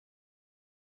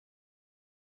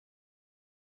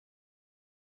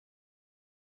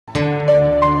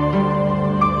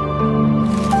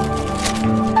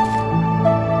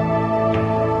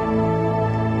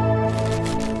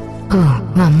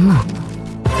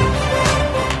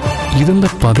ഇതെന്താ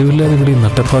പതിവില്ലാതെ ഇവിടെ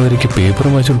നട്ടപ്പാതിരിക്ക് പേപ്പർ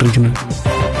വായിച്ചോണ്ടിരിക്കുന്നത്?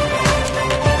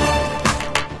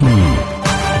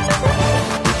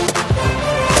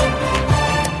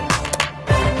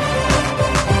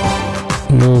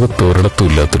 ലോകത്തൊരിടത്തും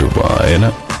ഇല്ലാത്തൊരു വായന.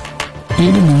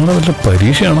 ഇനി നിങ്ങളെ വല്ല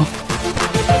പരീക്ഷയാണോ?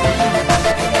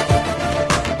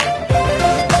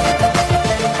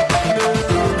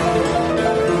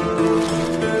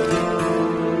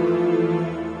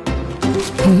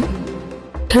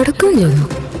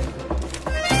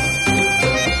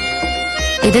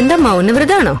 ഇതെന്താ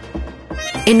മൗനവ്രതാണോ?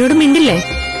 എന്നോട് മിണ്ടില്ലേ?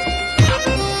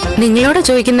 നിങ്ങളോടാ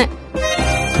ചോദിക്കുന്നേ.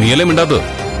 നീയല്ലേ മിണ്ടാത്തത്?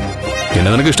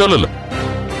 എന്നെ നിനക്ക് ഇഷ്ടമല്ലല്ലോ.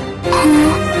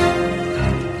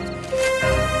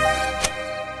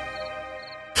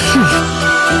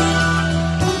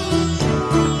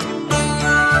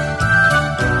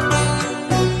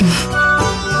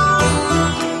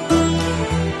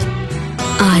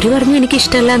 ആര് പറഞ്ഞു എനിക്ക്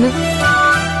ഇഷ്ടമല്ലാന്ന്?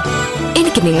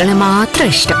 എനിക്ക് നിങ്ങളെ മാത്രം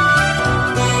ഇഷ്ടം.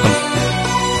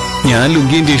 ഞാൻ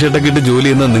ലുങ്കിയും ടീഷർട്ടൊക്കെ ഇട്ട് ജോലി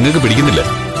ചെയ്യുന്നത് നിങ്ങൾക്ക് പിടിക്കുന്നില്ല.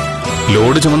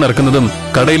 ലോഡ് ചുമന്നിറക്കുന്നതും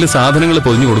കടയിൽ സാധനങ്ങൾ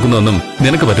പൊതിഞ്ഞു കൊടുക്കുന്നതൊന്നും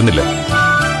നിനക്ക് പറ്റുന്നില്ല.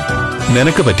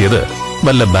 നിനക്ക് പറ്റിയത്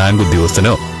വല്ല ബാങ്ക്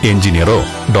ഉദ്യോഗസ്ഥനോ എഞ്ചിനീയറോ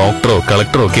ഡോക്ടറോ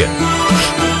കളക്ടറോ ഒക്കെയാ.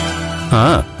 ആ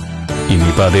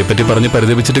ഇനിയിപ്പോ അതേപ്പറ്റി പറഞ്ഞ്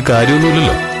പരിതപിച്ചിട്ട്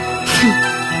കാര്യമൊന്നുമില്ലല്ലോ.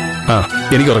 ആ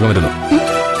എനിക്ക് ഉറക്കം വരുന്നു.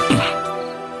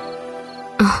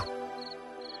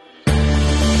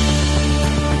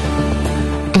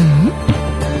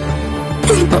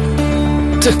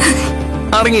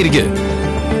 അടങ്ങിയിരിക്കെ.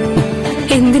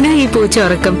 എന്തിനാ ഈ പൂച്ച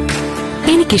ഉറക്കം?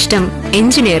 എനിക്കിഷ്ടം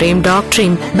എഞ്ചിനീയറേയും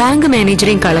ഡോക്ടറേയും ബാങ്ക്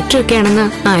മാനേജറേയും കളക്ടറും ഒക്കെ ആണെന്ന്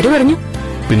ആര് പറഞ്ഞു?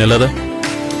 പിന്നല്ലാതെ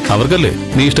അവർക്കല്ലേ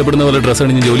നീ ഇഷ്ടപ്പെടുന്ന പോലെ ഡ്രസ്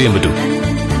അണിഞ്ഞ് ജോലി ചെയ്യാൻ പറ്റൂ.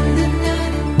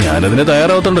 ഞാനതിനെ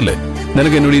തയ്യാറാവത്തുണ്ടല്ലേ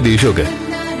നിനക്ക് എന്നോട് ഈ ദേഷ്യമൊക്കെ?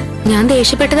 ഞാൻ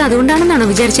ദേഷ്യപ്പെട്ടത് അതുകൊണ്ടാണെന്നാണോ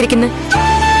വിചാരിച്ചിരിക്കുന്നത്?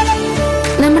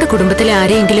 നമ്മുടെ കുടുംബത്തിലെ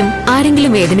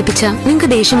ആരെങ്കിലും വേദനിപ്പിച്ച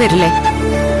നിങ്ങക്ക് ദേഷ്യം വരില്ലേ?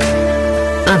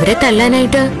 അവരെ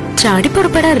തല്ലാനായിട്ട് ചാടി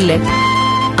പുറപ്പെടാറില്ലേ?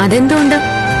 അതെന്തുകൊണ്ട്?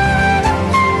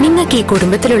 നിങ്ങൾക്ക് ഈ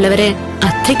കുടുംബത്തിലുള്ളവരെ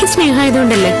അത്രയ്ക്ക്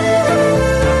സ്നേഹമായതുകൊണ്ടല്ലേ?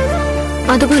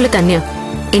 അതുപോലെ തന്നെയാ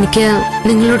എനിക്ക്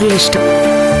നിങ്ങളോടുള്ള ഇഷ്ടം.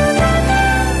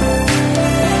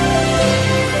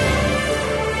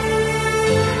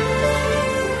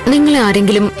 നിങ്ങൾ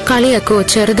ആരെങ്കിലും കളിയാക്കോ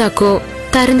ചെറുതാക്കോ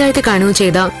തരം താഴ്ത്തി കാണുകയോ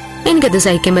ചെയ്താ എനിക്കത്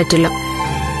സഹിക്കാൻ പറ്റില്ല.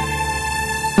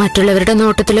 മറ്റുള്ളവരുടെ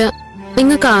നോട്ടത്തില്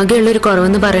നിങ്ങൾക്ക് ആകെയുള്ളൊരു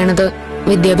കുറവെന്ന് പറയണത്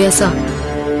വിദ്യാഭ്യാസ.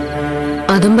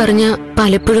 അതും പറഞ്ഞ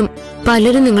പലപ്പോഴും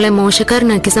പലരും നിങ്ങളെ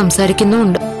മോശക്കാരനാക്കി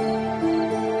സംസാരിക്കുന്നുമുണ്ട്.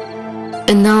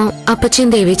 എന്നാ അപ്പച്ചയും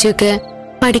ദേവിച്ചയൊക്കെ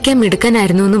പഠിക്കാൻ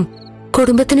മിടുക്കാനായിരുന്നു എന്നും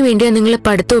കുടുംബത്തിന് വേണ്ടിയാ നിങ്ങളെ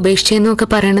പഠിത്തം ഉപേക്ഷിച്ചെന്നും ഒക്കെ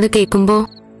പറയണത് കേൾക്കുമ്പോ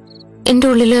എന്റെ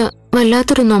ഉള്ളില്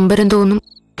വല്ലാത്തൊരു നൊമ്പരം തോന്നും.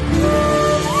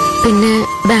 പിന്നെ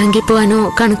ബാങ്കിൽ പോവാനോ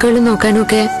കണക്കുകൾ നോക്കാനോ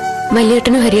ഒക്കെ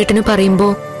വലിയേട്ടനും ഹരിയേട്ടനും പറയുമ്പോ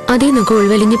അതിൽ നിന്നൊക്കെ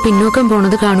ഉൾവലിഞ്ഞ് പിന്നോക്കം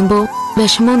പോണത് കാണുമ്പോ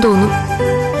വിഷമം തോന്നും.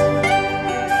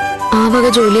 ആ വക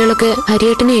ജോലികളൊക്കെ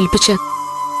ഹരിയേട്ടനെ ഏൽപ്പിച്ച്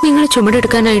നിങ്ങൾ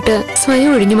ചുമടെടുക്കാനായിട്ട്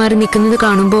സ്വയം ഒഴിഞ്ഞു മാറി നിൽക്കുന്നത്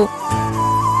കാണുമ്പോ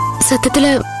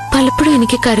സത്യത്തില് പലപ്പോഴും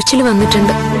എനിക്ക് കരച്ചിൽ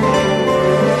വന്നിട്ടുണ്ട്.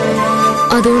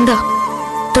 അതുകൊണ്ടാ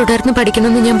തുടർന്ന്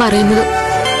പഠിക്കണമെന്ന് ഞാൻ പറയുന്നത്.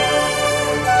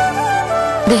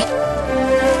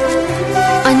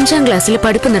 5ാം ക്ലാസ്സിൽ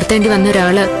പഠിപ്പ് നിർത്തേണ്ടി വന്ന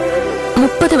ഒരാള്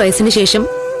 30 വയസ്സിന് ശേഷം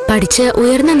പഠിച്ച്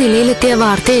ഉയർന്ന നിലയിലെത്തിയ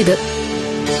വാർത്ത ഇത്.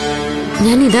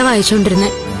 ഞാൻ ഇതാ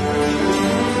വായിച്ചോണ്ടിരുന്നെ.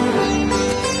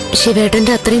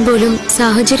 ശിവേട്ടന്റെ അത്രയും പോലും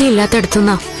സാഹചര്യം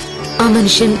ഇല്ലാത്തടത്തുനിന്നാ ആ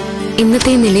മനുഷ്യൻ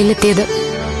ഇന്നത്തെ നിലയിലെത്തിയത്.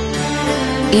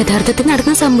 യഥാർത്ഥത്തിൽ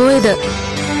നടന്ന സംഭവം ഇത്.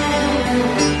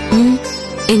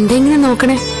 എന്തെങ്കിലും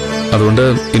നോക്കണേ. അതുകൊണ്ട്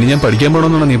ഇനി ഞാൻ പഠിക്കാൻ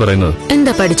പോണെന്നാണ് നീ പറയുന്നത്?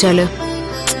 എന്താ പഠിച്ചാല്?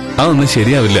 അതൊന്നും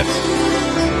ശരിയാവില്ല.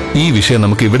 ഈ വിഷയം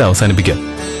നമുക്ക് ഇവിടെ അവസാനിപ്പിക്കാം.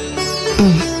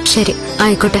 ശരി,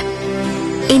 ആയിക്കോട്ടെ.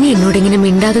 ഇനി എന്നോടിങ്ങനെ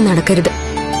മിണ്ടാതെ നടക്കരുത്.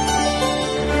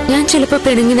 ഞാൻ ചിലപ്പോ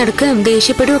പിണങ്ങി നടക്കുകയും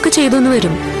ദേഷ്യപ്പെടുകയൊക്കെ ചെയ്തൊന്നു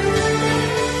വരും.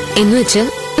 എന്നുവെച്ച്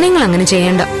നിങ്ങൾ അങ്ങനെ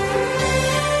ചെയ്യണ്ട.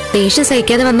 ദേഷ്യം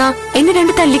സഹിക്കാതെ വന്നാ എന്നെ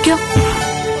 2 തല്ലിക്കോ?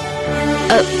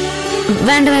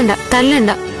 വേണ്ട,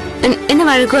 തല്ലണ്ട. എന്നെ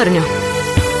വഴക്ക് പറഞ്ഞോ?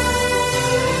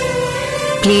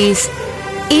 പ്ലീസ്,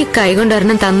 ഈ കൈ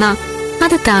കൊണ്ടൊരെണ്ണം തന്നാ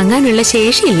അത് താങ്ങാനുള്ള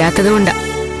ശേഷി ഇല്ലാത്തതുകൊണ്ടാ.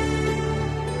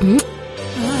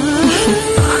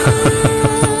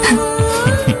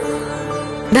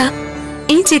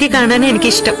 ഈ ചിരി കാണാൻ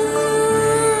എനിക്കിഷ്ടം.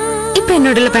 ഇപ്പൊ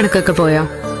എന്നോടുള്ള പിണക്കൊക്കെ പോയോ?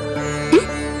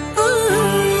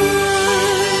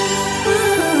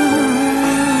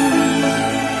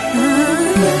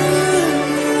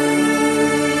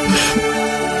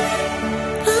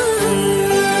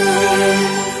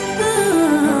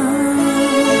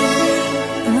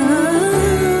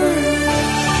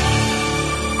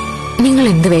 നിങ്ങൾ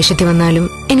എന്ത് വേഷത്തിൽ വന്നാലും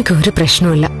എനിക്ക് ഒരു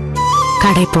പ്രശ്നവുമില്ല.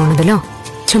 കടയിൽ പോണതിലോ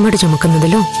ചുമട്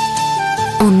ചുമക്കുന്നതിലോ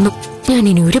ഒന്നും ഞാൻ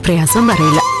ഇനി ഒരു പ്രയാസവും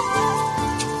പറയില്ല.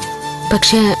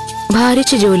 പക്ഷെ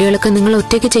ഭാരിച്ച ജോലികളൊക്കെ നിങ്ങൾ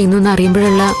ഒറ്റയ്ക്ക് ചെയ്യുന്നു എന്ന്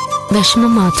അറിയുമ്പോഴുള്ള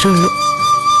വിഷമം മാത്രമേ ഉള്ളൂ.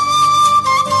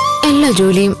 എല്ലാ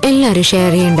ജോലിയും എല്ലാരും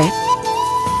ഷെയർ ചെയ്യണ്ടേ?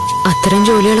 അത്തരം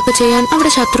ജോലികളൊക്കെ ചെയ്യാൻ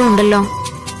അവിടെ ശത്രു ഉണ്ടല്ലോ.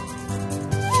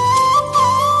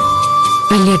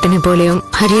 വല്യേട്ടനെ പോലെയും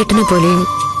ഹരിയേട്ടനെ പോലെയും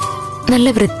നല്ല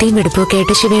വൃത്തിയും വെടുപ്പൊക്കെ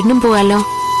ആയിട്ട് ശിവേട്ടനും പോവാലോ.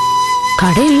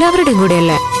 കട എല്ലാവരുടെയും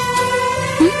കൂടെയല്ലേ.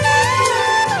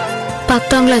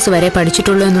 10ാം ക്ലാസ് വരെ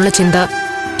പഠിച്ചിട്ടുള്ളൂ എന്നുള്ള ചിന്ത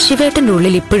ശിവേട്ടന്റെ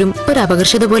ഉള്ളിൽ ഇപ്പോഴും ഒരു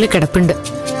അപകർഷത പോലെ കിടപ്പുണ്ട്.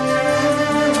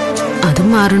 അതും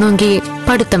മാറണമെങ്കിൽ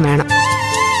പഠിത്തം വേണം.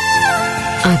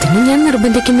 അതിന് ഞാൻ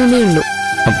നിർബന്ധിക്കുന്നതേ ഉള്ളൂ.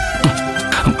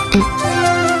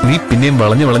 നീ പിന്നെയും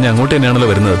വളഞ്ഞു വളഞ്ഞ് അങ്ങോട്ട് തന്നെയാണല്ലോ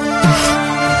വരുന്നത്.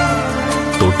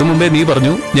 തൊട്ടു മുമ്പേ നീ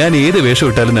പറഞ്ഞു ഞാൻ ഏത് വേഷം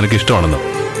ഇട്ടാലും നിനക്ക് ഇഷ്ടമാണെന്ന്,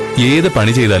 ഏത്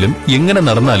പണി ചെയ്താലും എങ്ങനെ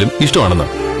നടന്നാലും ഇഷ്ടമാണെന്ന്.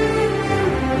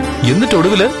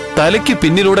 എന്നിട്ടൊടുവില് തലയ്ക്ക്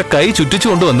പിന്നിലൂടെ കൈ ചുറ്റിച്ചു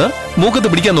കൊണ്ടുവന്ന് മൂക്കത്ത്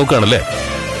പിടിക്കാൻ നോക്കുകയാണല്ലേ?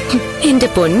 എന്റെ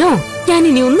പൊന്നോ, ഞാൻ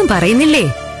ഇനി ഒന്നും പറയുന്നില്ലേ.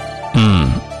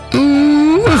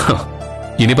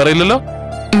 ഇനി പറയില്ലല്ലോ.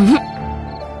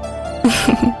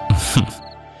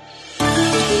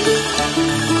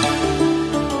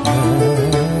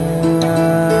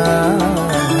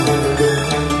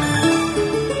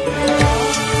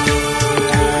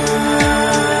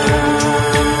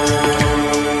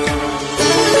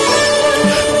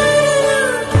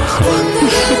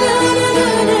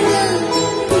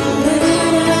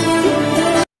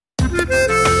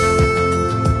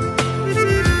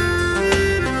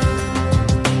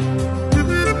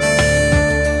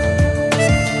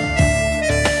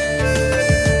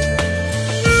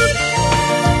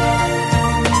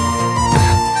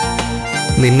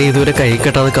 നിന്നെ ഇതുവരെ കൈ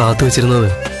കെട്ടാതെ കാത്തു വെച്ചിരുന്നത്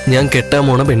ഞാൻ കെട്ടാൻ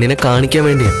പോണ പെണ്ണിനെ കാണിക്കാൻ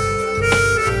വേണ്ടിയാ.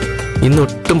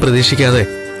 ഇന്നൊട്ടും പ്രതീക്ഷിക്കാതെ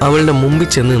അവളുടെ മുമ്പിൽ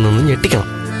ചെന്ന് നിന്നൊന്ന് ഞെട്ടിക്കണം.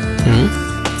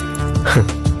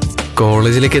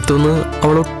 കോളേജിലേക്ക് എത്തുമെന്ന്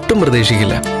അവളൊട്ടും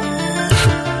പ്രതീക്ഷിക്കില്ല.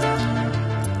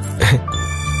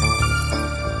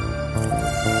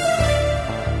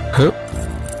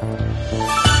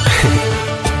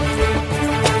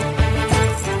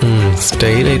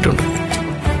 സ്റ്റൈലായിട്ടുണ്ട്.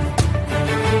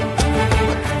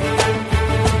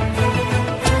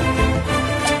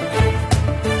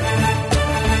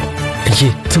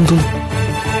 ഇതെന്തോ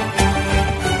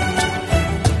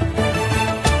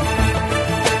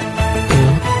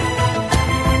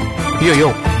അയ്യോ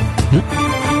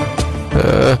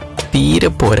തീരെ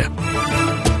പോരാ.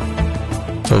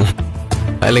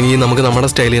 അല്ലെങ്കിൽ നമുക്ക് നമ്മുടെ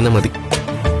സ്റ്റൈൽ തന്നെ മതി.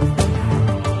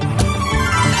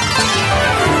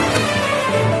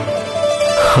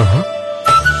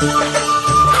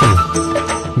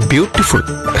 ബ്യൂട്ടിഫുൾ.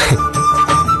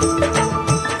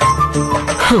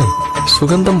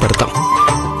 സുഗന്ധം പരത്താം.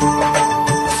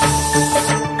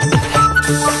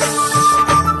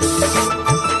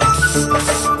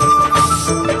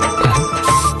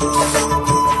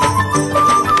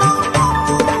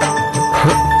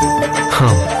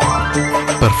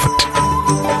 പെർഫെക്റ്റ്.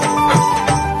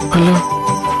 അല്ല,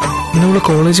 നമ്മള്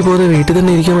കോളേജിൽ പോകാതെ വീട്ടിൽ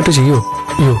തന്നെ ഇരിക്കാൻ പറ്റും ചെയ്യോ?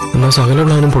 അയ്യോ, എന്നാ സകല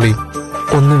പ്ലാനും പൊളിയും.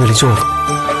 ഒന്ന് വിളിച്ചു നോക്കാം.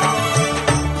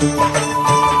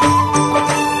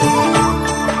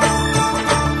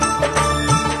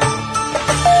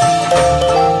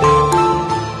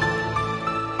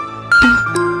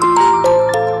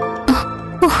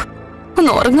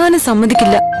 ഉറങ്ങാനും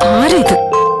സമ്മതിക്കില്ല. ആരിത്?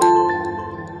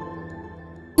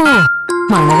 ഓ,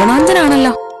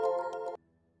 മണകണാഞ്ചനാണല്ലോ.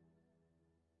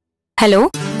 ഹലോ,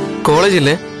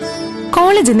 കോളേജില്ലേ?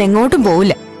 കോളേജിൽ നിന്ന് എങ്ങോട്ടും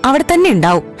പോവില്ല, അവിടെ തന്നെ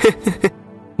ഉണ്ടാവും.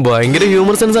 ഭയങ്കര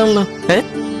ഹ്യൂമർ സെൻസ് ആണല്ലോ.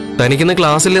 തനിക്കിന്ന്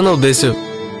ക്ലാസ്സില്ലെന്നാ ഉദ്ദേശിച്ചു.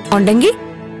 ഉണ്ടെങ്കിൽ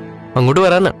അങ്ങോട്ട്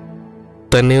വരാനാ,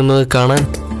 തന്നെ ഒന്ന് കാണാൻ.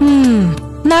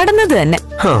 നടന്നത് തന്നെ.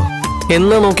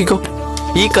 എന്നാ നോക്കിക്കോ,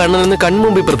 ഈ കണ്ണിൽ നിന്ന്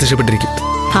കൺമുമ്പിൽ പ്രത്യക്ഷപ്പെട്ടിരിക്കും.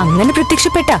 അങ്ങനെ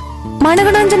പ്രത്യക്ഷപ്പെട്ട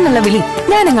മണകണാഞ്ചൻ എന്നുള്ള വിളി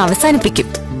ഞാനങ്ങ് അവസാനിപ്പിക്കും.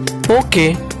 ഓക്കെ,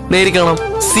 നേരി കാണാം.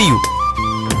 See you.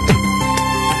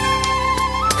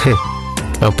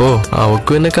 അപ്പോ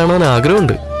അവക്കും എന്നെ കാണാൻ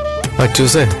ആഗ്രഹമുണ്ട്.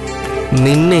 അച്ചൂസേ,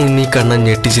 നിന്നെ ഇന്നീ കണ്ണൻ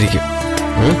ഞെട്ടിച്ചിരിക്കും.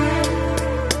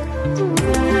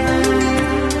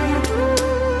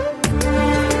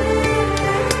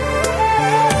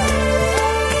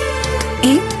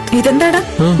 ഇതെന്താടാ,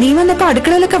 നീ വന്നപ്പോ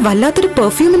അടുക്കളയിലൊക്കെ വല്ലാത്തൊരു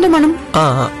പെർഫ്യൂമിന്റെ മണം.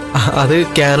 അത്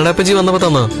കാനഡ പച്ചി വന്നപ്പോ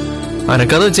തന്നാ.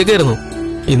 അനക്കത് വെച്ചേക്കായിരുന്നു.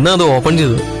 ഇന്ന് അത് ഓപ്പൺ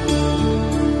ചെയ്തു.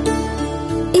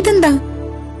 ഇതെന്താ,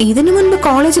 ഇതിനു മുൻപ്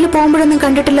കോളേജിൽ പോകുമ്പോഴൊന്നും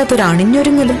കണ്ടിട്ടില്ലാത്തൊരു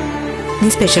അണിഞ്ഞൊരുങ്ങല്. നീ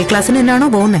സ്പെഷ്യൽ ക്ലാസ്സിന് എന്നാണോ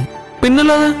പോകുന്നേ?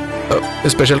 പിന്നല്ലാതെ,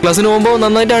 സ്പെഷ്യൽ ക്ലാസ്സിന് പോകുമ്പോ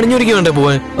നന്നായിട്ട് അണിഞ്ഞൊരുക്കി വേണ്ടേ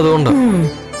പോവാൻ, അതുകൊണ്ടാ.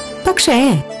 പക്ഷേ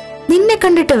നിന്നെ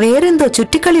കണ്ടിട്ട് വേറെന്തോ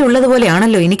ചുറ്റിക്കളി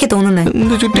ഉള്ളതുപോലെയാണല്ലോ എനിക്ക് തോന്നുന്നത്.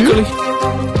 എന്ത് ചുറ്റിക്കളി?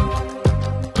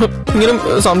 ഇങ്ങനെ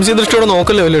സംശയ ദൃഷ്ടിയോടെ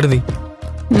നോക്കല്ലോ അല്ലേ നീ?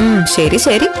 ശരി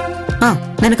ശരി.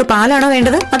 നിനക്ക് പാലാണോ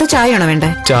വേണ്ടത് അതോ ചായയാണോ വേണ്ടേ?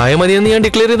 ചായ മതിയെന്ന് ഞാൻ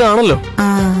ഡിക്ലെയർ ചെയ്താണല്ലോ.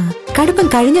 കടുപ്പം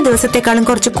കഴിഞ്ഞ ദിവസത്തെക്കാളും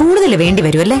കുറച്ച് കൂടുതൽ വേണ്ടി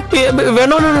വരും അല്ലേ?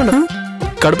 വേണ്ട വേണ്ട വേണ്ട,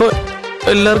 കടുപ്പം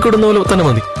എല്ലാവർക്കും ഇടുന്ന പോലെ തന്നെ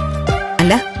മതി.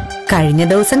 അല്ല, കഴിഞ്ഞ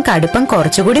ദിവസം കടുപ്പം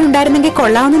കുറച്ചുകൂടി ഉണ്ടായിരുന്നെങ്കിൽ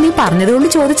കൊള്ളാമെന്ന് നീ പറഞ്ഞതുകൊണ്ട്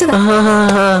ചോദിച്ചതാ.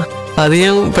 അത്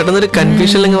ഞാൻ പെട്ടെന്നൊരു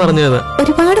കൺഫ്യൂഷനിലങ്ങ് പറഞ്ഞതാ.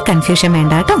 ഒരുപാട് കൺഫ്യൂഷൻ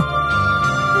വേണ്ട കേട്ടോ.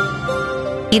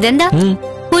 ഇതെന്താ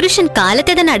പുരുഷൻ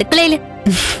കാലത്തെ തന്നെ അടുക്കളയില്?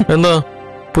 എന്താ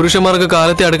പുരുഷന്മാർക്ക്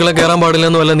കാലത്തെ അടുക്കള കയറാൻ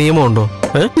പാടില്ലെന്ന് വല്ല നിയമമുണ്ടോ?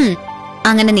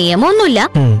 അങ്ങനെ നിയമമൊന്നുമില്ല.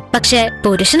 പക്ഷെ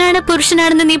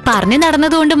പുരുഷനാണെന്ന് നീ പറഞ്ഞു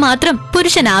നടന്നതുകൊണ്ട് മാത്രം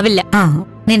പുരുഷനാവില്ല.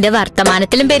 നിന്റെ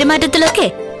വർത്തമാനത്തിലും പെരുമാറ്റത്തിലും ഒക്കെ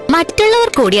മറ്റുള്ളവർ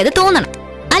കൂടി അത് തോന്നണം.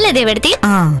 അല്ലേ ദേവേടത്തി?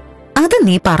 അത്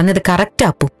നീ പറഞ്ഞത് കറക്റ്റ്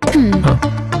അപ്പു.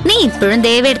 നീ ഇപ്പോഴും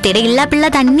ദേവേടത്തിയുടെ ഇള്ള പിള്ള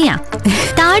തന്നെയാ.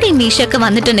 താടിയും മീശയൊക്കെ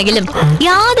വന്നിട്ടുണ്ടെങ്കിലും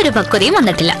യാതൊരു പക്വതയും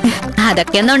വന്നിട്ടില്ല.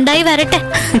 അതൊക്കെ ഒന്ന് ഉണ്ടായി വരട്ടെ.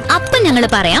 അപ്പൊ ഞങ്ങള്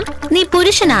പറയാം നീ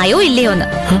പുരുഷനായോ ഇല്ലയോന്ന്.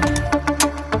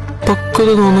 പക്വത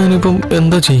തോന്നാനിപ്പം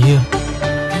എന്താ ചെയ്യാ?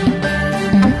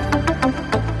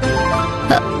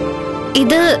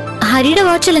 ഇത് ഹരിയുടെ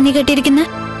വാച്ചല്ല നീ കെട്ടിയിരിക്കുന്ന?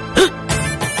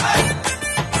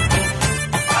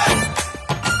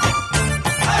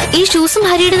 ഈ ഷൂസും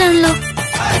ഹരിയുടേതാണല്ലോ.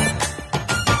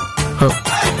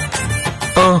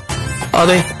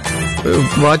 അതെ,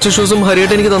 വാച്ച് ഷൂസും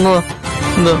ഹരിയായിട്ട് എനിക്ക് തന്നതാ.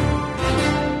 എന്താ?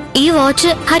 ഈ വാച്ച്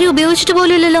ഹരി ഉപയോഗിച്ചിട്ട്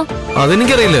പോലും ഇല്ലല്ലോ.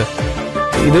 അതെനിക്കറിയില്ല.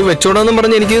 ഇത് വെച്ചോടാന്നും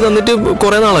പറഞ്ഞ് എനിക്ക് തന്നിട്ട്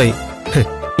കുറെ നാളായി.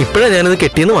 ഇപ്പഴാ ഞാനിത്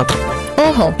കെട്ടിയെന്ന് മാത്രം.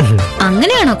 ഓഹോ,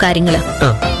 അങ്ങനെയാണോ കാര്യങ്ങള്?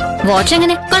 വാച്ച്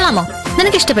എങ്ങനെ, കൊള്ളാമോ?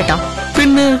 നിനക്ക് ഇഷ്ടപ്പെട്ടോ?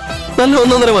 പിന്നെ നല്ല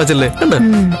ഒന്നൊന്നര വാച്ചല്ലേ?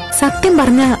 സത്യം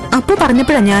പറഞ്ഞ അപ്പു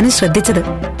പറഞ്ഞപ്പോഴാ ഞാനും ശ്രദ്ധിച്ചത്.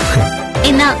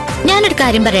 എന്നാ ഞാനൊരു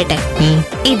കാര്യം പറയട്ടെ.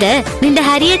 ഇത് നിന്റെ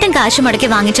ഹരിയേട്ടൻ കാശ് മുടക്കി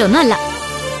വാങ്ങിച്ചൊന്നും അല്ല,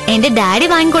 എന്റെ ഡാഡി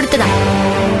വാങ്ങിക്കൊടുത്തതാ.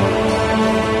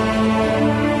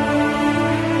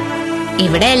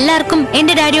 ഇവിടെ എല്ലാവർക്കും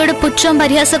എന്റെ ഡാഡിയോട് പുച്ഛവും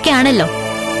പരിഹാസമൊക്കെ ആണല്ലോ.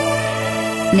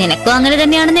 നിനക്കും അങ്ങനെ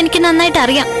തന്നെയാണെന്ന് എനിക്ക് നന്നായിട്ട്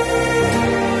അറിയാം.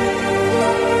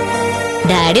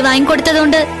 ഡാഡി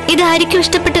വാങ്ങിക്കൊടുത്തതുകൊണ്ട് ഇത് ഹരിക്കും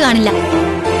ഇഷ്ടപ്പെട്ട് കാണില്ല.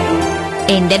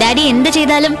 എന്റെ ഡാഡി എന്ത്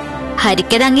ചെയ്താലും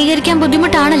ഹരിക്കത് അംഗീകരിക്കാൻ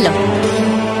ബുദ്ധിമുട്ടാണല്ലോ.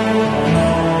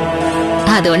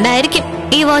 അതുകൊണ്ടായിരിക്കും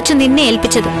ഈ വാച്ച് നിന്നെ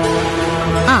ഏൽപ്പിച്ചത്.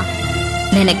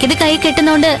 നിനക്കിത് കൈ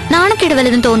കെട്ടുന്നോണ്ട് നാണക്കേട്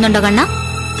വല്ലതും തോന്നുന്നുണ്ടോ കണ്ണ?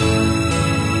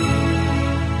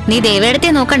 നീ ദേവേടത്തെ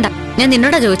നോക്കണ്ട, ഞാൻ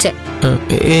നിന്നോടാ ചോദിച്ചേ.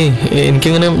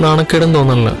 എനിക്കങ്ങനെ നാണക്കേടും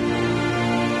തോന്നല്ല.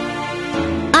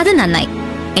 അത് നന്നായി.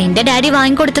 എന്റെ ഡാഡി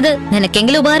വാങ്ങിക്കൊടുത്തത്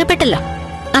നിനക്കെങ്കിലും ഉപകാരപ്പെട്ടല്ലോ.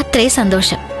 അത്രേ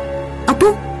സന്തോഷം. അപ്പോ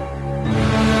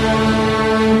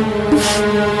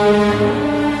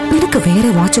നിനക്ക്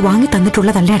വേറെ വാച്ച് വാങ്ങി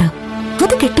തന്നിട്ടുള്ളതല്ലേടാ,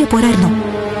 അത് കെട്ടിയ പോരായിരുന്നോ?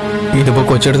 ഇതിപ്പോ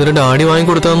കൊച്ചെടുത്തിട്ട് ഡാഡി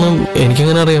വാങ്ങിക്കൊടുത്താന്നും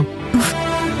എനിക്കെങ്ങനെ അറിയാം?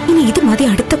 ഇനി ഇത് മതി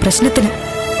അടുത്ത പ്രശ്നത്തിന്.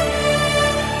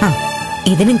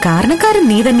 ഇതിനും കാരണക്കാരൻ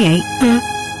നീ തന്നെയായി.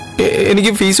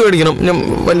 എനിക്ക് ഫീസ് മേടിക്കണം. ഞാൻ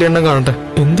വലിയ എണ്ണം കാണട്ടെ.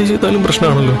 എന്ത് ചെയ്താലും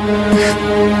പ്രശ്നമാണല്ലോ.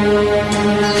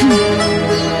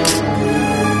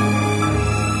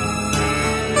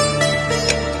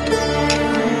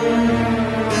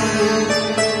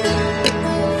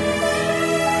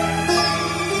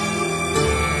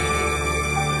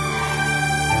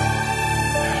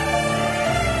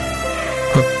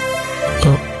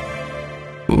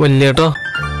 വല്യേട്ടോ,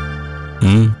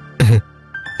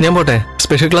 ഞാൻ പോട്ടെ.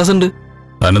 സ്പെഷ്യൽ ക്ലാസ് ഉണ്ട്.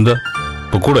 അനന്താ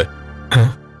പൊക്കൂടെ?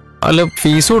 അല്ല,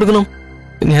 ഫീസ് കൊടുക്കണം.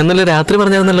 ഞാൻ ഇന്നലെ രാത്രി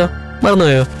പറഞ്ഞായിരുന്നല്ലോ,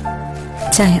 മറന്നുപോയോ?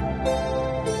 ചായ.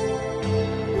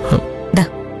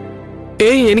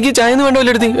 ഏയ്, എനിക്ക് ചായ ഒന്നും വേണ്ട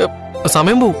വല്ലെടുത്തി,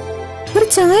 സമയം പോവും. ഒരു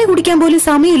ചായ കുടിക്കാൻ പോലും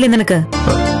സമയമില്ലേ നിനക്ക്?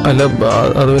 അല്ല,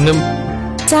 അത് പിന്നെ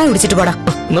ചായ കുടിച്ചിട്ട് പോടാ.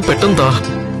 എന്നാ പെട്ടെന്ന് താ.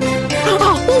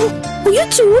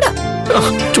 ചൂടാ.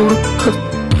 ചൂട്.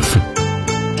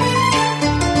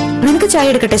 നിനക്ക്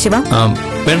ചായ എടുക്കട്ടെ ശിവ?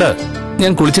 വേണ്ട,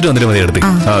 ഞാൻ കുളിച്ചിട്ട് വന്നിട്ട് മതി എടുത്ത്.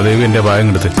 ദേവി എന്റെ ഭാഗം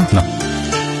എടുത്ത്.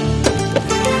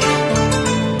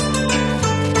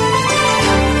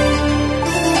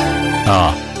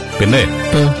 പിന്നെ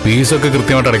ഫീസൊക്കെ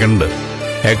കൃത്യമായിട്ട് അടയ്ക്കുന്നുണ്ട്.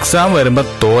 എക്സാം വരുമ്പോ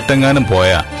തോറ്റെങ്ങാനും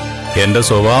പോയാ എന്റെ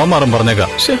സ്വഭാവം മറം പറഞ്ഞേക്കാം.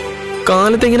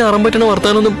 കാലത്ത് ഇങ്ങനെ അറം പറ്റണ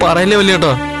വർത്താനൊന്നും പറയല്ലേ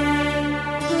വല്യേട്ടാ.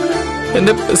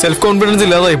 എന്റെ സെൽഫ് കോൺഫിഡൻസ്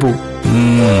ഇല്ലാതായി പോവും.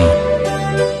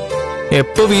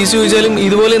 എപ്പോ ഫീസ് ചോദിച്ചാലും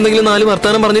ഇതുപോലെ എന്തെങ്കിലും 4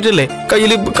 വർത്താനം പറഞ്ഞിട്ടല്ലേ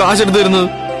കയ്യിൽ കാശെടുത്ത് തരുന്നത്.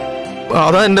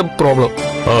 അതാ എന്റെ പ്രോബ്ലം.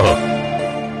 ഓഹോ,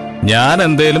 ഞാൻ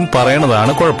എന്തേലും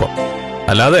പറയണതാണ് കുഴപ്പം,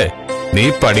 അല്ലാതെ നീ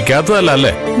പഠിക്കാത്തതല്ല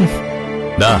അല്ലേ?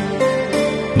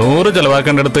 100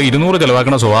 ചെലവാക്കേണ്ടടുത്ത് 200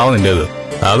 ചെലവാക്കണ സ്വഭാവം നിന്റേത്.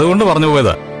 അതുകൊണ്ട് പറഞ്ഞു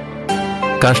പോയതാ.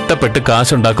 കഷ്ടപ്പെട്ട്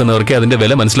കാശുണ്ടാക്കുന്നവർക്ക് അതിന്റെ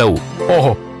വില മനസ്സിലാവൂ.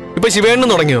 ഓഹോ, ഇപ്പൊ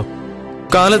ശിവേണ്ണൻ തുടങ്ങിയോ?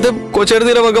 കാലത്ത്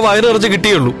കൊച്ചേടത്തിയുടെ വക വയറ് നിറച്ച്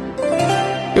കിട്ടിയുള്ളൂ.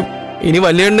 ഇനി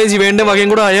വല്യേണ്ണ ശിവേണ്ണ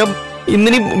വകയും കൂടെ ആയാ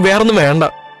ഇന്നിനി വേറൊന്നും വേണ്ട.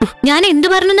 ഞാൻ എന്തു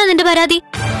പറഞ്ഞു നിന്റെ പരാതി?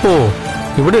 ഓ,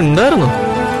 ഇവിടെ ഉണ്ടായിരുന്നു,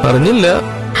 അറിഞ്ഞില്ല.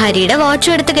 ഹരിയുടെ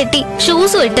വാച്ചും എടുത്ത് കെട്ടി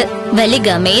ഷൂസും ഇട്ട് വലിയ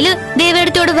ഗമയില്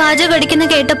ദേവേടത്തോട് വാചകം അടിക്കുന്ന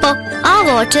കേട്ടപ്പോ ആ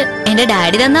വാച്ച് എന്റെ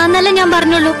ഡാഡി തന്നാന്നല്ലേ ഞാൻ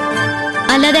പറഞ്ഞുള്ളൂ.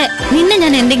 അല്ലാതെ നിന്നെ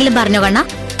ഞാൻ എന്തെങ്കിലും പറഞ്ഞോ കണ്ണ?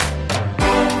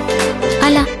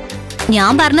 അല്ല,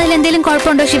 ഞാൻ പറഞ്ഞതിൽ എന്തെങ്കിലും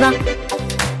കുഴപ്പമുണ്ടോ ശിവ?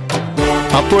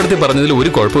 അപ്പോഴത്തെ പറഞ്ഞതിൽ ഒരു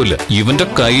കുഴപ്പമില്ല. ഇവന്റെ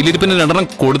കയ്യിലിരിപ്പിന് 2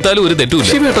 കൊടുത്താലും ഒരു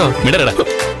തെറ്റുമില്ല. മിടരടാ.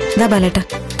 ബാലേട്ടാ,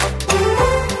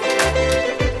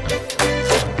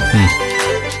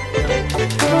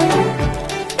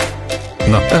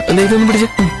 ഇതൊന്നും പിടിച്ച്.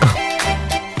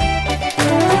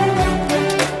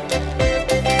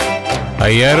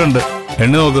 5000 ഉണ്ട്.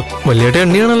 എണ്ണ നോക്ക്. വലിയേട്ട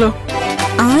എണ്ണിയാണല്ലോ.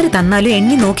 ആര് തന്നാലും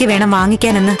എണ്ണി നോക്കി വേണം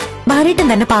വാങ്ങിക്കാനെന്ന് ബാലേട്ടൻ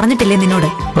തന്നെ പറഞ്ഞിട്ടില്ലേ നിന്നോട്?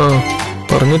 ആ,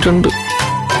 പറഞ്ഞിട്ടുണ്ട്.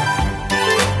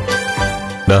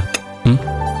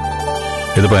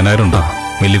 ഇത് 10000 ഉണ്ടോ?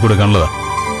 മില്ലി കൊടുക്കാനുള്ളതാ.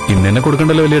 ഇന്ന് തന്നെ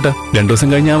കൊടുക്കണ്ടല്ലോ വലിയേട്ടാ. 2 ദിവസം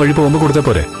കഴിഞ്ഞ് ആ വഴി പോകുമ്പോ കൊടുത്താ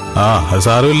പോരെ? ആ, അത്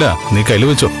സാരമില്ല. നീ കയ്യിൽ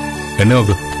വെച്ചോ. എണ്ണ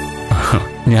നോക്ക്.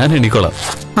 ഞാൻ എണ്ണിക്കോളാം.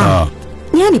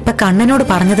 ഞാനിപ്പൊ കണ്ണനോട്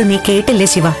പറഞ്ഞത് നീ കേട്ടില്ലേ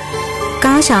ശിവ?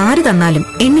 കാശ് ആര് തന്നാലും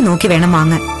എണ്ണി നോക്കി വേണം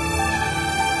വാങ്ങാൻ.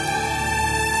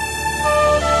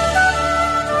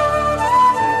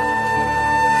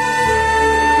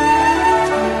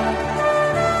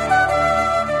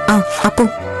 ആ, അപ്പോ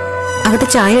അകത്ത്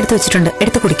ചായ എടുത്തു വെച്ചിട്ടുണ്ട്,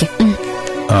 എടുത്ത് കുടിക്ക.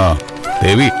 ആ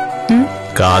ദേവി,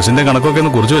 കാശിന്റെ കണക്കൊക്കെ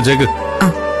ഒന്ന് കുറിച്ച് വെച്ചേക്ക്.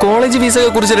 കോളേജ് ഫീസൊക്കെ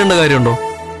കുറിച്ചിടേണ്ട കാര്യമുണ്ടോ?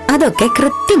 അതൊക്കെ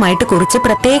കൃത്യമായിട്ട് കുറിച്ച്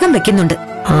പ്രത്യേകം വെക്കുന്നുണ്ട്.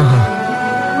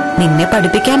 നിന്നെ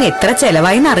പഠിപ്പിക്കാൻ എത്ര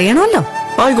ചെലവായിന്ന് അറിയണമല്ലോ.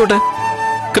 ആയിക്കോട്ടെ,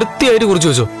 കൃത്യമായിട്ട് കുറിച്ച്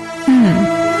വെച്ചോ.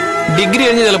 ഡിഗ്രി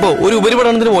കഴിഞ്ഞ് ചിലപ്പോ ഒരു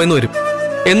ഉപരിപഠനത്തിന് പോയെന്ന് വരും.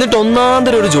 എന്നിട്ട്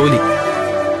ഒന്നാന്തരം ഒരു ജോലി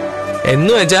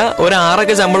എന്ന് വെച്ചാ ഒരു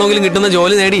 6 ശമ്പളമെങ്കിലും കിട്ടുന്ന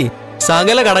ജോലി നേടി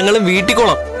സകല കടങ്ങളും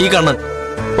വീട്ടിക്കോളാം ഈ കണ്ണൻ.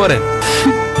 പോരെ?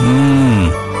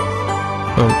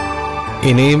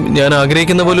 ഇനിയും ഞാൻ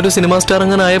ആഗ്രഹിക്കുന്ന പോലെ ഒരു സിനിമാ സ്റ്റാർ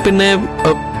അങ്ങനെ ആയ പിന്നെ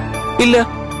ഇല്ല,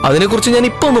 അതിനെക്കുറിച്ച് ഞാൻ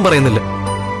ഇപ്പൊ ഒന്നും പറയുന്നില്ല.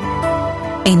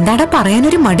 എന്താടാ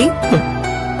പറയാനൊരു മടി?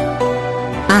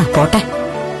 ആ പോട്ടെ,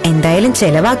 എന്തായാലും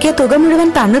ചെലവാക്കിയ തുക മുഴുവൻ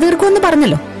തന്നു തീർക്കുമെന്ന്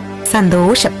പറഞ്ഞല്ലോ.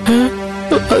 സന്തോഷം.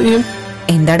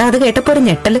 എന്താടാ അത് കേട്ടപ്പോ ഒരു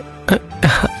ഞെട്ടല്?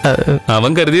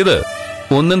 അവൻ കരുതിയത്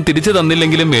ഒന്നും തിരിച്ചു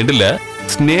തന്നില്ലെങ്കിലും വേണ്ടില്ല,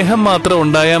 സ്നേഹം മാത്രം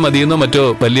ഉണ്ടായാ മതിയെന്നോ മറ്റോ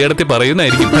വലിയടത്തി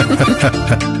പറയുന്നായിരിക്കും.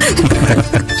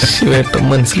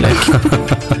 മനസ്സിലാക്കി.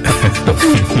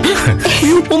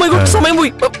 സമയം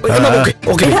പോയി.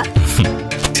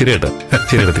 ശരി ഏട്ടാ,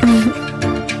 ശരി എടുത്തി.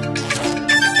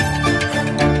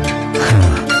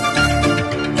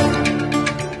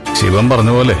 ശിവൻ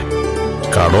പറഞ്ഞ പോലെ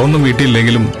കടമൊന്നും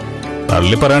വീട്ടിലില്ലെങ്കിലും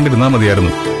തള്ളി പറയാണ്ടിരുന്നാ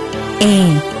മതിയായിരുന്നു.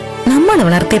 നമ്മൾ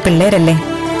വളർത്തിയ പിള്ളേരല്ലേ,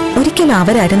 ഒരിക്കലും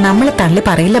അവരാരും നമ്മളെ തള്ളി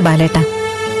പറയില്ല ബാലേട്ട.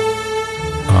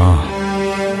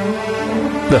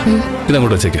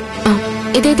 ഇതങ്ങോട്ട് വെച്ചേക്ക്.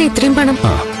 ഇതേത് ഇത്രയും പണം?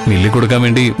 മില്ലി കൊടുക്കാൻ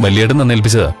വേണ്ടി വലിയേട്ടൻ തന്നെ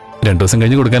ഏൽപ്പിച്ചതാ. 2 ദിവസം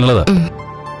കഴിഞ്ഞ് കൊടുക്കാനുള്ളതാ.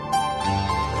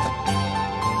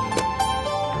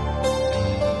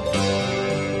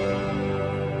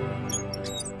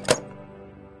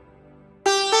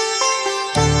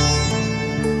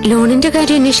 ലോണിന്റെ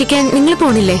കാര്യം അന്വേഷിക്കാൻ നിങ്ങൾ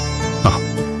പോണില്ലേ?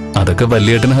 അതൊക്കെ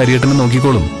വലിയേട്ടനും ഹരിയേട്ടനും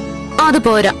നോക്കിക്കോളും. അത്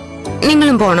പോരാ,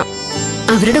 നിങ്ങളും പോണം.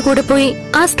 അവരുടെ കൂടെ പോയി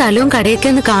ആ സ്ഥലവും കടയൊക്കെ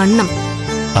ഒന്ന് കാണണം.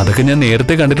 അതൊക്കെ ഞാൻ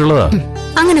നേരത്തെ കണ്ടിട്ടുള്ളതാ.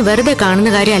 അങ്ങനെ വെറുതെ കാണുന്ന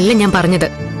കാര്യമല്ല ഞാൻ പറഞ്ഞത്.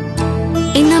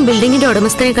 ഇന്ന് ആ ബിൽഡിങ്ങിന്റെ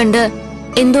ഉടമസ്ഥനെ കണ്ട്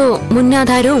എന്തോ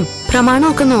മുന്നാധാരവും പ്രമാണവും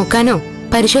ഒക്കെ നോക്കാനോ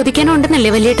പരിശോധിക്കാനോ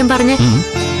ഉണ്ടെന്നല്ലേ വലിയേട്ടൻ പറഞ്ഞ്?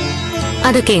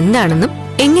 അതൊക്കെ എന്താണെന്നും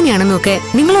എങ്ങനെയാണെന്നും ഒക്കെ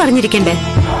നിങ്ങൾ അറിഞ്ഞിരിക്കണ്ടേ?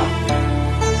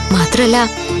 മാത്രല്ല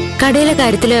കടയിലെ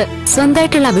കാര്യത്തില്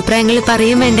സ്വന്തമായിട്ടുള്ള അഭിപ്രായങ്ങൾ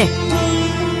പറയും വേണ്ടേ?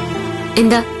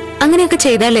 എന്താ അങ്ങനെയൊക്കെ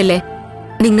ചെയ്താലല്ലേ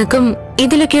നിങ്ങൾക്കും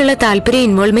ഇതിലൊക്കെയുള്ള താല്പര്യം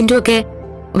ഇൻവോൾവ്മെന്റും ഒക്കെ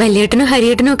വലിയേട്ടനും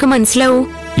ഹരിയേട്ടനും ഒക്കെ മനസ്സിലാവൂ.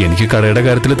 എനിക്ക് കടയുടെ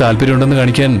കാര്യത്തിൽ താല്പര്യമുണ്ടെന്ന്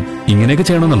കാണിക്കാൻ ഇങ്ങനെയൊക്കെ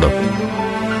ചെയ്യണമെന്നുണ്ടോ?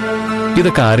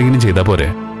 ഇതൊക്കെ ആരെങ്കിലും ചെയ്താ പോരെ?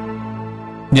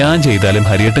 ഞാൻ ചെയ്താലും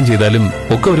ഹരിയേട്ടൻ ചെയ്താലും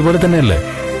ഒക്കെ ഒരുപോലെ തന്നെയല്ലേ?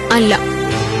 അല്ല,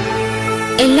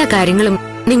 എല്ലാ കാര്യങ്ങളും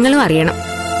നിങ്ങളും അറിയണം.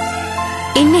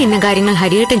 ഇന്ന കാര്യങ്ങൾ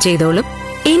ഹരിയേട്ടൻ ചെയ്തോളും,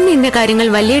 ഇന്ന കാര്യങ്ങൾ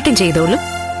വലിയേട്ടൻ ചെയ്തോളും.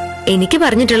 എനിക്ക്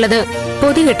പറഞ്ഞിട്ടുള്ളത്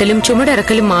പൊതികെട്ടലും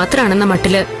ചുമടിറക്കലും മാത്രമാണെന്ന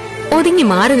മട്ടില് ഒതുങ്ങി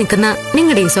മാറി നിൽക്കുന്ന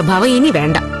നിങ്ങളുടെ ഈ സ്വഭാവം ഇനി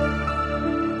വേണ്ട.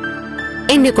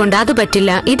 എന്നെ കൊണ്ട് അത്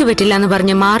പറ്റില്ല ഇത് പറ്റില്ല എന്ന്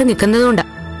പറഞ്ഞ് മാറി നിൽക്കുന്നതുകൊണ്ടാ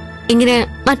ഇങ്ങനെ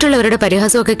മറ്റുള്ളവരുടെ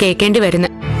പരിഹാസമൊക്കെ കേൾക്കേണ്ടി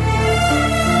വരുന്നത്.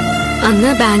 അന്ന്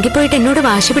ബാങ്കിൽ പോയിട്ട് എന്നോട്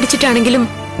വാശി പിടിച്ചിട്ടാണെങ്കിലും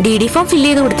DD ഫോം ഫില്ല്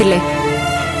ചെയ്ത് കൊടുത്തില്ലേ?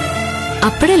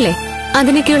 അപ്പോഴല്ലേ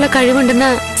അതിനൊക്കെയുള്ള കഴിവുണ്ടെന്ന്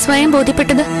സ്വയം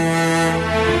ബോധ്യപ്പെട്ടത്.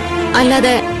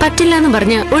 അല്ലാതെ പറ്റില്ല എന്ന്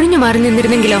പറഞ്ഞ് ഒഴിഞ്ഞു മാറി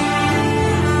നിന്നിരുന്നെങ്കിലോ?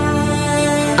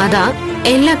 അതാ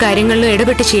എല്ലാ കാര്യങ്ങളിലും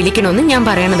ഇടപെട്ട് ശീലിക്കണമെന്ന് ഞാൻ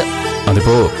പറയണത്.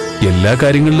 അതിപ്പോ എല്ലാ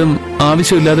കാര്യങ്ങളിലും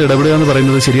ആവശ്യമില്ലാതെ ഇടപെടുക എന്ന്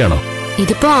പറയുന്നത് ശരിയാണോ?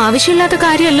 ഇതിപ്പോ ആവശ്യമില്ലാത്ത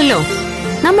കാര്യമല്ലല്ലോ,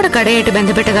 നമ്മുടെ കടയായിട്ട്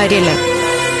ബന്ധപ്പെട്ട കാര്യമല്ലേ.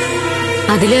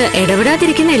 അതില്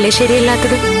ഇടപെടാതിരിക്കുന്നല്ലേ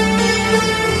ശരിയല്ലാത്തത്.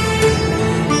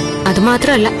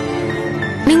 അതുമാത്രമല്ല,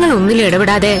 നിങ്ങൾ ഒന്നിലും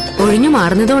ഇടപെടാതെ ഒഴിഞ്ഞു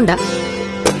മാറുന്നതുകൊണ്ടാ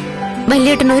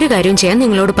വലിയേട്ടൻ ഒരു കാര്യവും ചെയ്യാൻ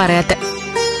നിങ്ങളോട് പറയാത്ത.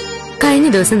 കഴിഞ്ഞ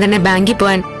ദിവസം തന്നെ ബാങ്കിൽ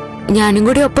പോവാൻ ഞാനും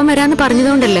കൂടി ഒപ്പം വരാന്ന്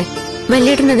പറഞ്ഞതുകൊണ്ടല്ലേ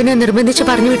വലിയേട്ടൻ അതിനെ നിർബന്ധിച്ച്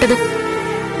പറഞ്ഞു വിട്ടത്.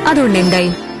 അതുകൊണ്ട്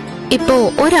എന്തായി? ഇപ്പോ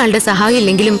ഒരാളുടെ സഹായം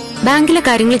ഇല്ലെങ്കിലും ബാങ്കിലെ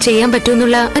കാര്യങ്ങൾ ചെയ്യാൻ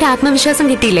പറ്റുമെന്നുള്ള ഒരു ആത്മവിശ്വാസം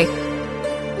കിട്ടിയില്ലേ?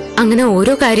 അങ്ങനെ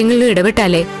ഓരോ കാര്യങ്ങളിലും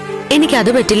ഇടപെട്ടാലേ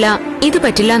എനിക്കത് പറ്റില്ല ഇത്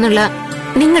പറ്റില്ല എന്നുള്ള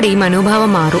നിങ്ങളുടെ ഈ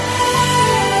മനോഭാവം മാറും.